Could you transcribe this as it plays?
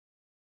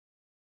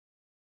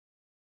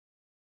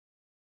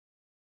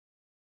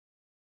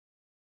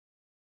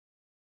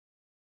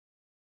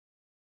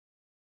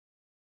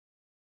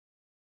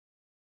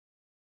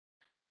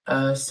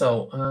Our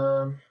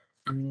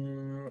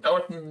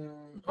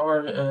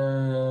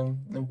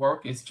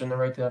work is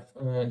generative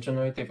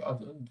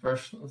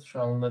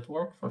adversarial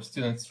network for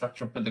student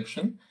structure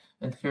prediction,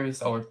 and here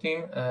is our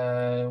team.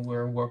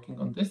 We're working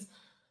on this.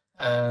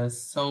 My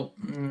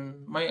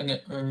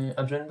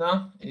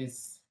agenda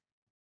is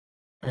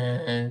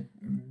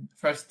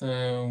first.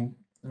 I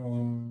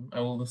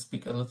will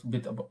speak a little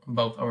bit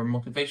about our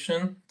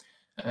motivation.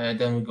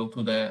 Then we go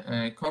to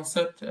the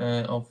concept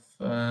of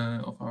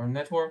our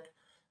network,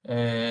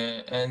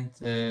 and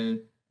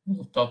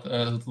we'll talk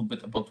a little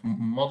bit about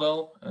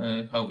model,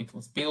 how it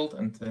was built,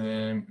 and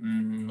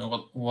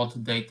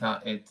what data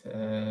it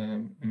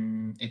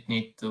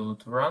needs to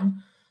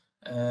run.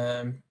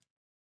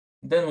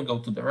 Then we go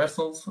to the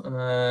results,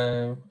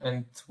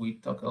 and we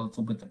talk a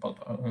little bit about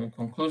our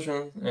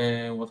conclusion,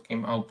 what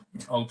came out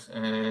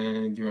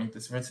during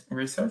this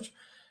research,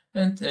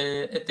 and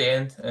at the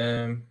end,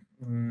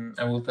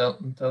 I will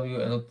tell you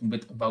a little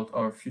bit about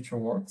our future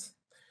works.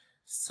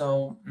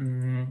 So,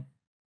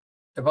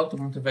 about the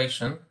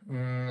motivation,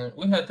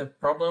 we had a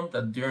problem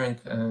that during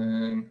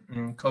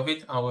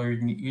COVID, our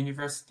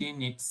university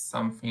needs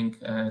something,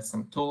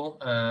 some tool,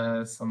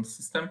 some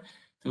system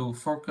to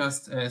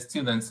forecast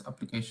students'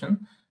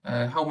 application.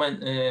 How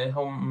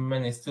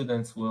many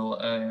students will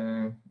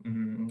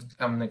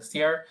come next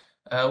year?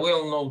 We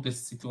all know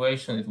this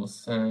situation. It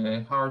was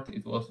hard.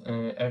 It was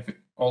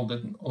all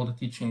the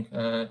teaching,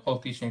 whole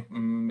teaching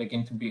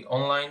began to be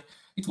online.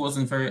 It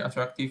wasn't very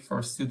attractive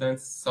for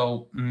students,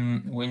 so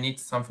we need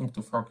something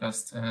to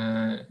forecast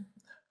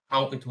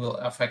how it will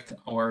affect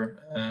our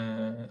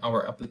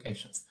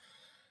applications.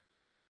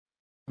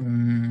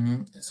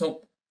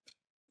 So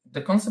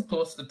the concept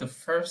was at the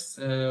first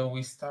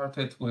we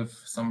started with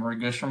some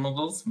regression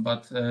models,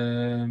 but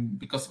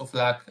because of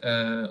lack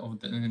of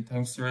the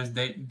time series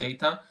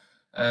data,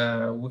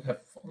 we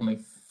have only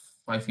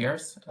 5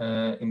 years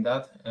in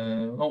that.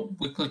 Well,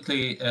 we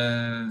quickly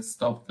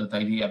stopped that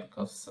idea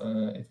because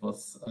it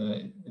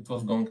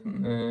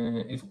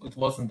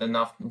wasn't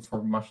enough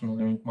for machine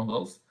learning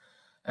models.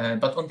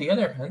 But on the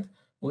other hand,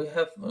 we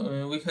had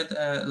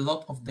a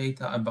lot of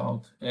data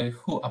about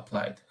who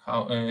applied,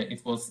 how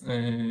it was,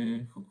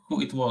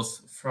 who it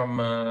was from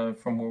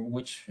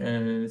which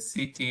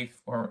city,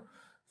 or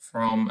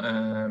from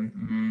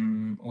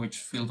which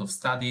field of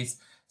studies.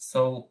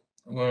 So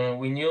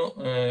we knew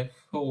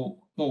who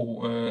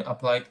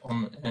applied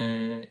on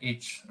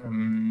each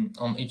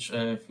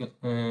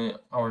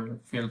our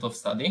field of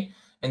study,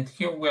 and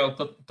here we are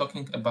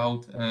talking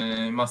about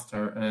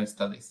master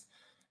studies.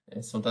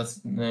 So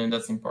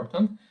that's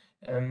important.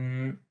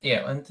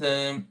 Yeah,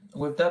 and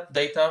with that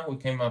data, we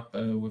came up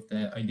with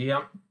the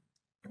idea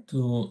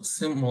to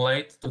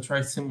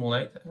try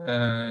simulate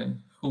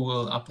who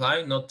will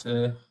apply, not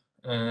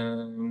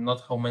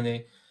how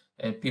many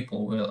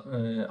people will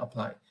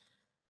apply.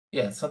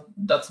 Yeah, so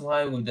that's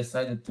why we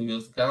decided to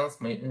use GANs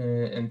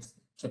and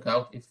check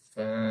out if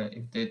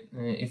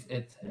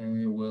it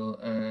will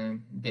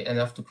be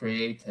enough to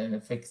create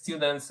fake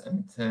students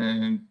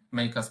and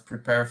make us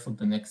prepare for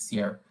the next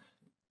year.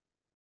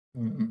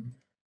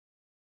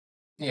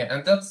 Yeah,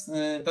 and that's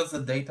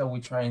the data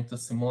we're trying to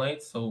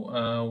simulate.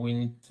 So we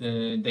need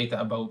data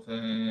about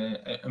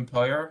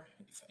employer,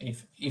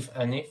 if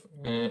any,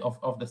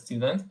 of the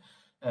student,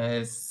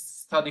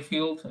 study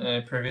field,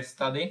 previous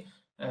study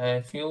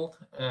field.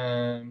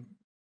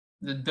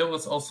 There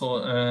was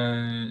also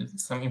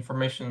some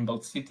information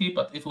about city,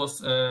 but it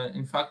was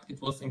in fact it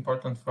was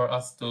important for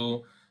us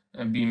to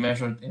be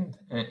measured in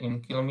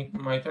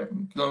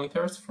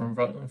kilometers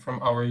from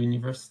our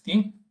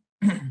university.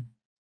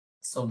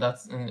 So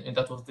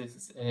that was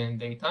this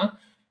data.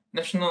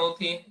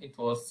 Nationality, it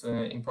was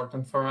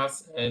important for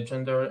us.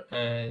 Gender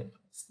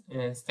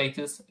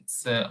status,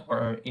 it's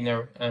our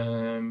inner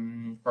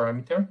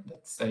parameter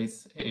that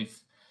says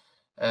if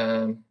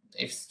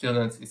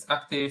student is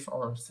active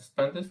or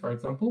suspended, for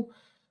example.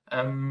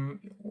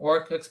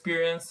 Work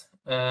experience,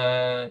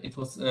 it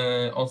was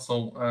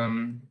also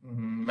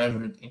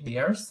measured in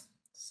years.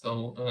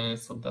 So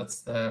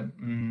that's the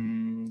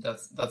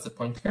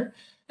point here.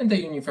 And the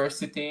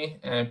university,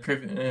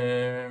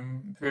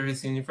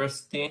 previous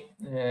university,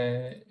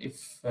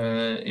 if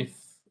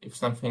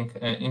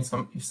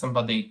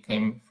somebody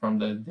came from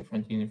the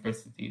different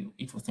university,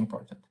 it was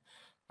important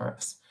for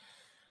us.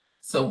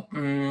 So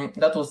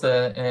that was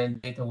the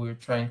data we were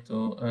trying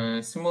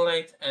to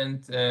simulate,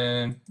 and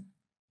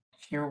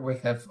here we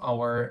have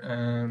our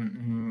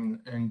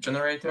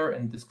generator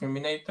and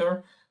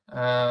discriminator.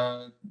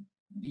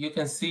 You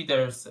can see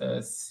there's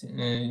a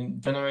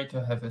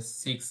generator have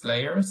 6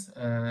 layers,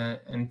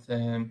 and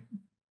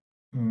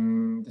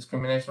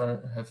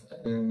discriminator have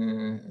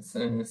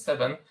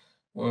 7,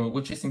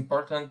 which is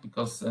important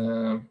because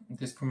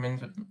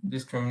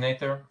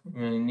discriminator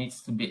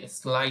needs to be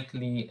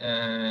slightly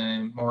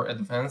more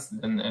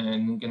advanced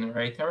than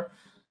generator.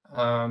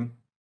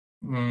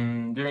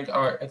 During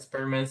our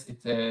experiments,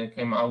 it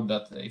came out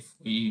that if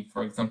we,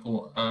 for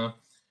example,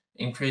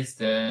 increase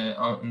the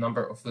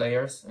number of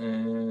layers,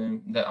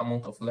 the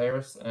amount of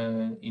layers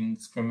in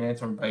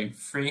discriminator by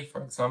 3,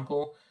 for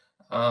example,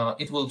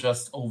 it will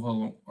just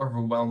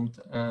overwhelm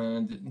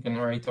the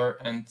generator,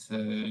 and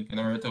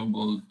generator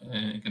will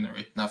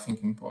generate nothing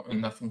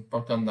important,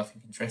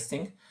 nothing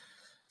interesting.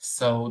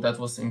 So that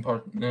was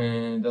important.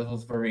 That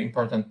was very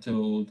important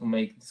to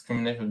make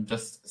discriminator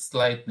just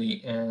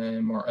slightly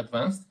more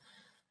advanced.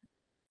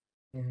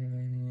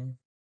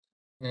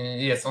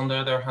 Yes. On the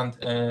other hand,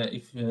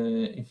 if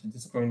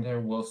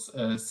discriminator was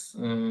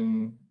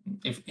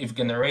if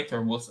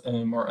generator was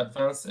more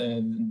advanced,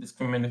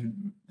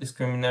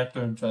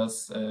 discriminator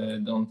just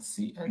don't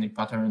see any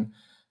pattern,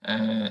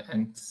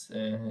 and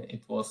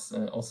it was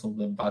also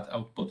the bad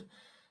output.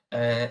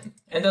 And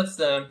that's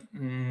the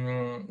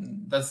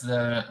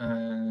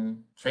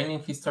training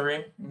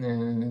history.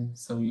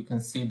 So you can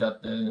see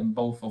that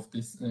both of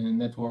these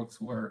networks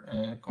were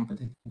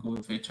competing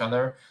with each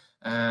other,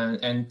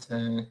 and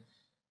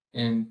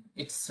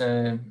it's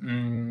here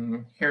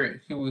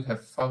we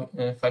have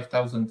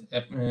 5,000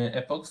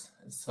 epochs.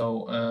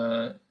 So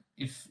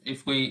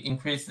if we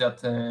increase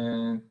that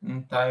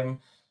time,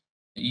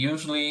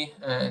 usually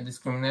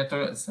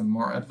discriminator is a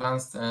more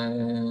advanced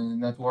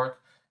network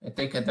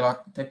take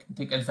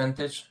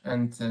advantage,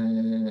 and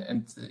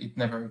it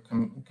never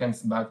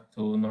comes back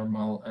to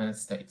normal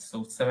state.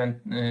 So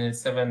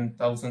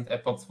 7,000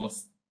 epochs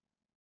was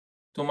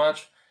too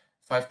much,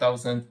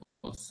 5,000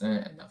 was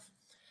enough.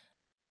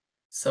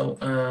 So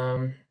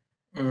oh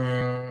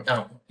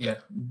yeah,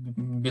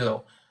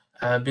 below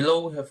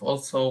we have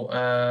also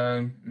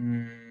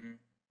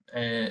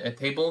a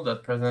table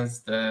that presents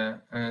the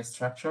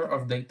structure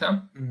of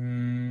data,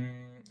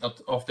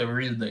 of the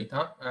real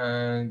data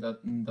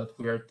that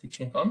we are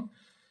teaching on.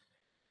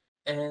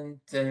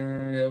 And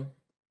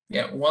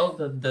yeah, well,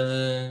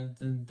 the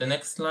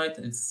next slide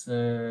is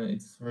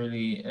it's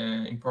really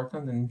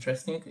important and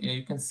interesting.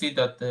 You can see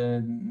that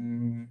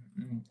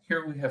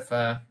here we have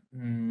a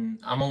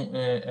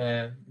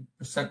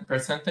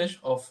percentage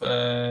of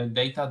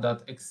data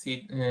that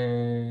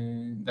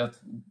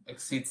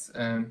exceeds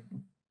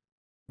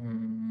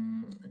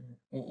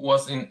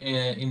was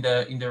in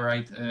the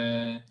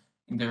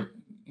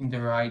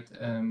right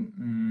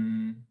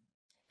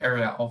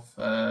area of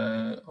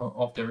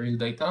the real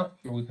data.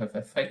 Here we have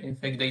a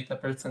fake data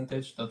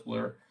percentage that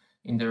were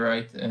in the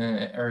right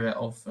area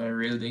of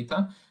real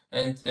data,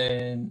 and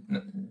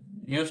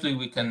usually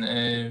we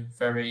can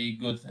very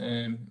good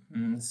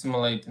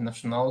simulate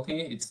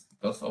nationality. It's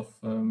because of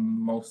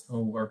most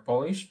who were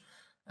Polish.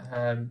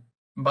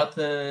 But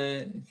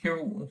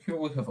here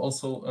we have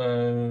also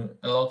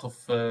a lot of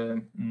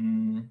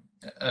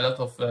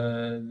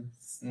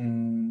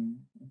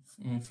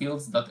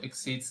fields that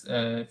exceeds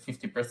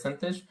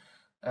 50%.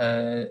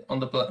 On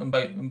the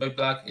by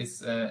black is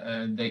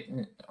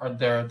there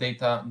are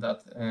data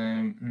that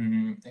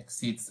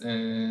exceeds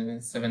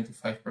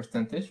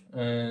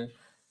 75%.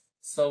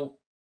 So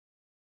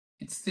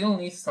it still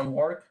needs some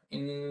work.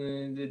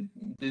 In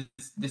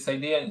this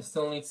idea, it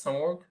still needs some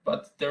work,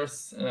 but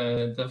there's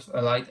a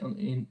light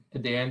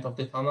at the end of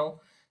the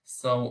tunnel.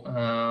 So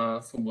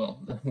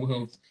well,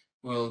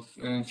 we'll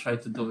try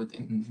to do it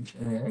in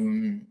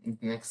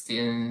next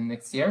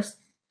years.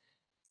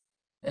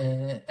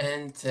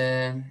 And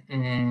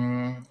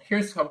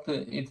here's how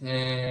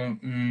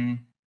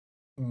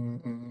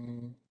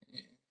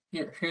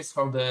here's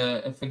how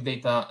the effect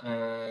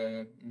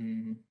data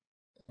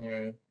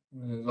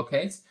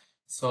locates.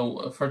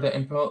 So for the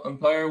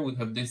employer, we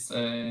have these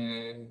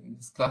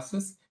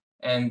classes,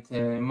 and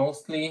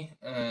mostly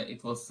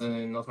it was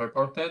not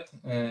reported.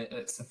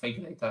 It's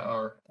fake data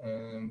are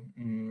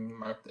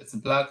marked as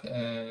black.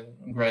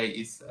 Gray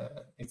is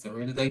it's a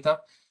real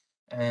data.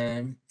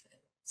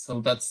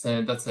 So that's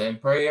the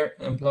employer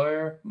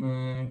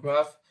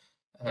graph.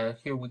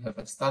 Here we have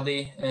a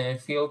study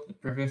field, the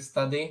previous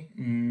study.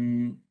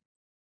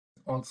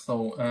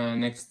 Also,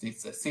 next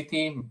is a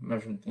city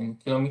measured in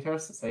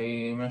kilometers, as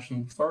I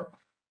mentioned before.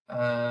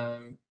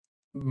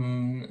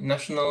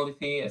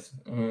 Nationality, as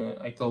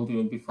I told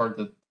you before,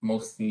 that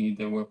mostly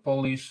they were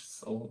Polish.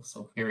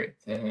 So here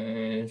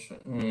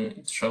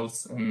it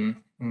shows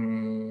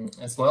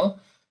as well.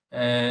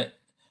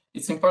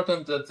 It's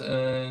important that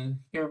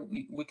here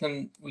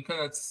we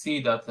cannot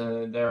see that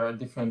there are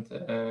different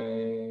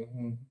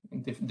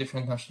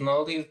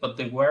nationalities, but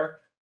they were.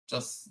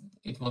 Just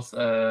it was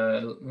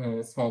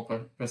a small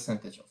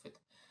percentage of it.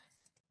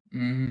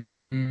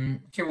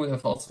 Here we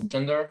have also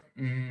gender.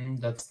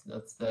 That's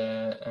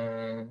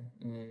the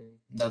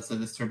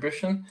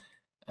distribution.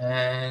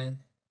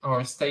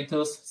 Our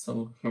status.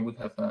 So here we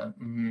have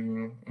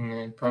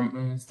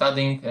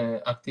studying,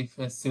 active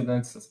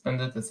students,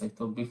 suspended, as I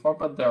told before,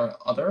 but there are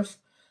others.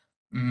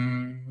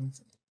 And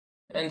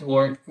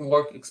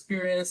work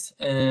experience.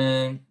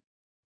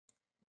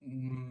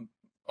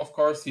 Of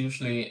course,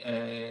 usually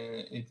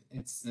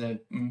it's the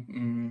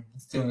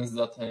students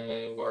that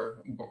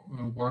were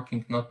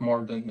working not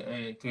more than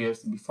 2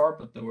 years before,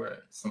 but there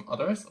were some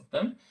others of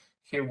them.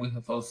 Here we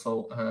have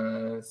also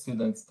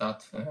students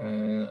that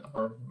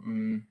are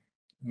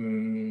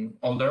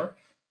older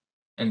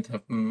and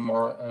have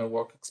more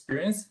work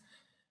experience.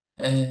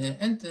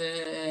 And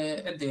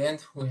at the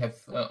end, we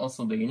have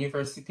also the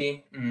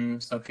university.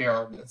 So here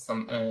are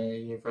some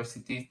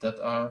universities that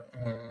are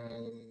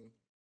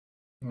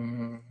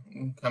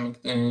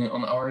coming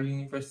on our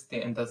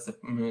university, and that's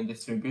the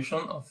distribution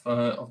of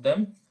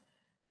them.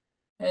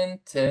 And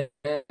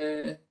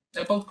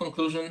about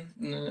conclusion,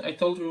 I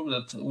told you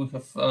that we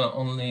have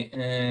only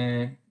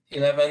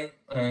 11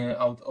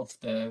 out of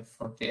the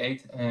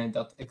 48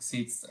 that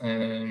exceeds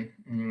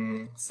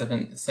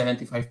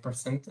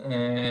 75%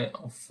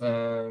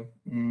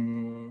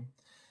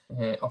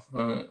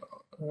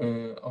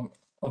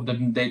 of the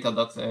data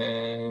that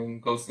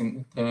goes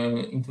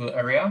into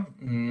area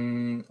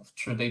of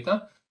true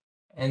data.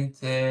 And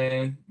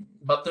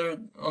but there,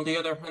 on the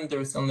other hand,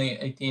 there is only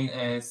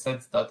 18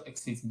 sets that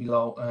exceeds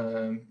below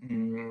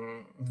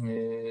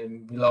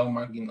below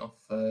margin of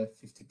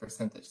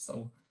 50%.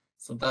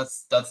 So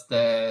that's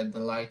the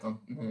light on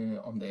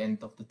the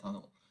end of the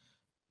tunnel.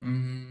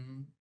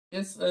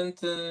 Yes, and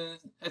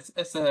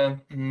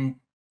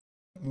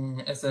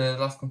as a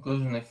last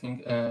conclusion, I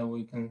think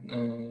we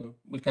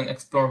can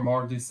explore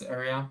more this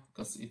area,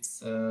 because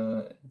it's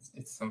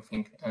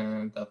something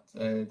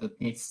that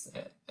needs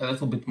a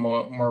little bit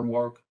more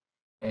work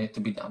to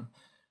be done.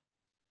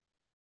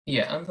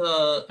 Yeah, and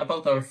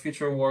about our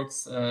future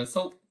works,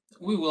 so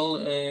we will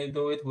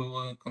do it. We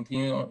will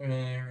continue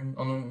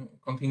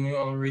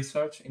on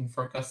research in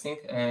forecasting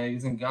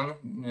using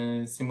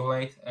GAN,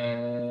 simulate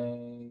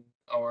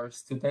our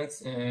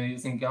students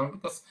using GAN,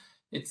 because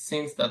it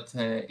seems that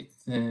it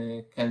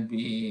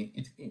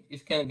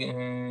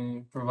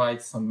can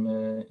provide some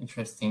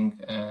interesting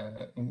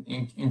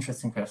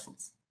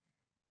results.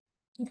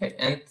 Okay,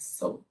 and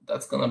so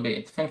that's gonna be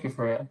it. Thank you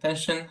for your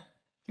attention.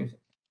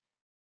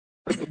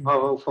 Thank you,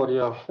 Paweł, for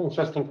your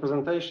interesting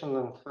presentation,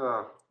 and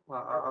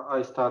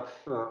I start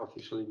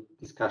officially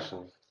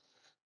discussion.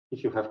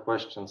 If you have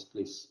questions,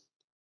 please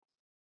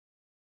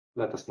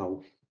let us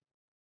know.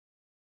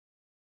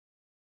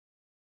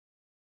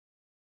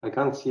 I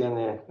can't see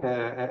any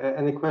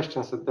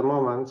questions at the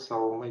moment,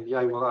 so maybe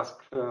I will ask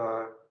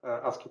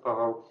you,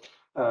 Paweł,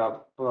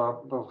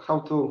 how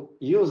to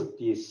use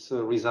these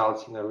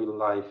results in a real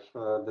life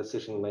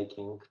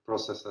decision-making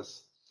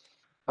processes.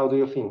 How do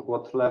you think?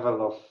 What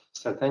level of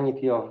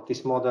certainty of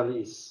this model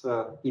is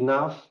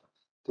enough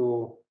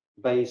to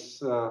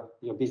base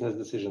your business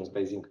decisions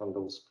basing on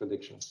those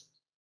predictions?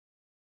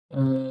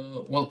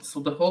 Well,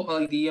 so the whole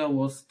idea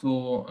was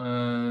to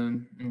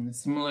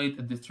simulate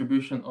the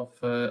distribution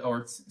of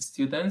our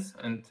students,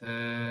 and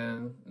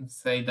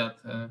say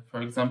that,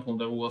 for example,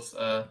 there was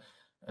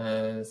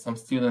some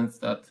students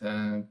that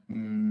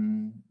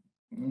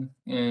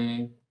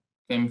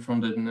came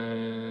from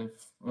the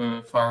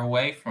far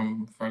away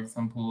from, for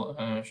example,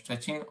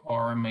 Szczecin,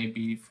 or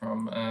maybe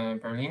from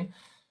Berlin.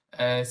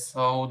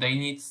 So they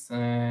need,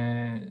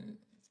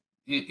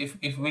 if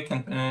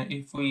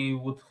we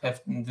would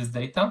have this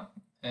data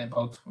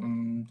about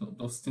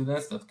those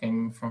students that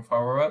came from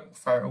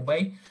far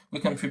away, we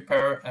can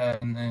prepare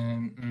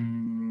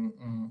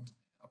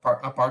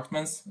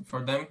apartments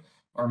for them,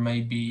 or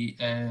maybe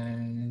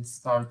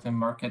start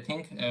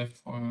marketing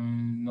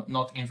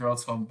not in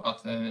Wrocław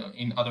but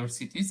in other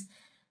cities.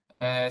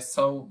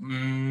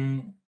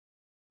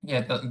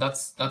 Yeah,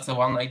 that's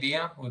one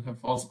idea. We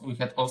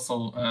had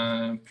also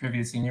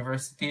previous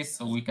universities,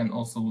 so we can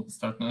also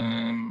start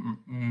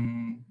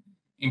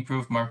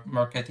improve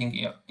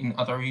marketing in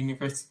other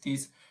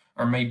universities,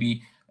 or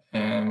maybe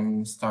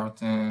start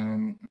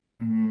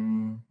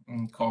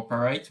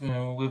cooperate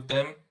with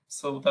them.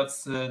 So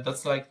that's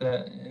like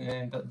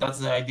that's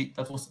the idea.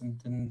 That was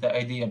the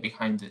idea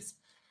behind this,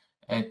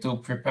 to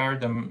prepare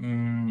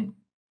them,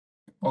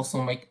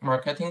 also make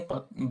marketing,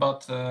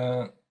 but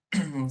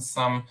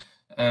some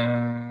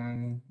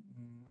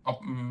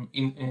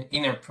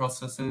inner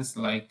processes,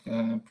 like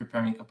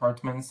preparing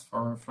apartments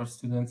for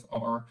students,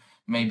 or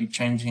maybe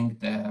changing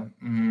the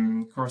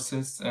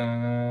courses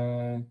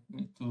to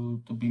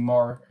be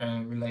more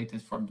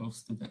related for those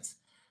students.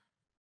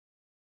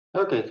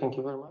 Okay, thank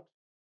you very much.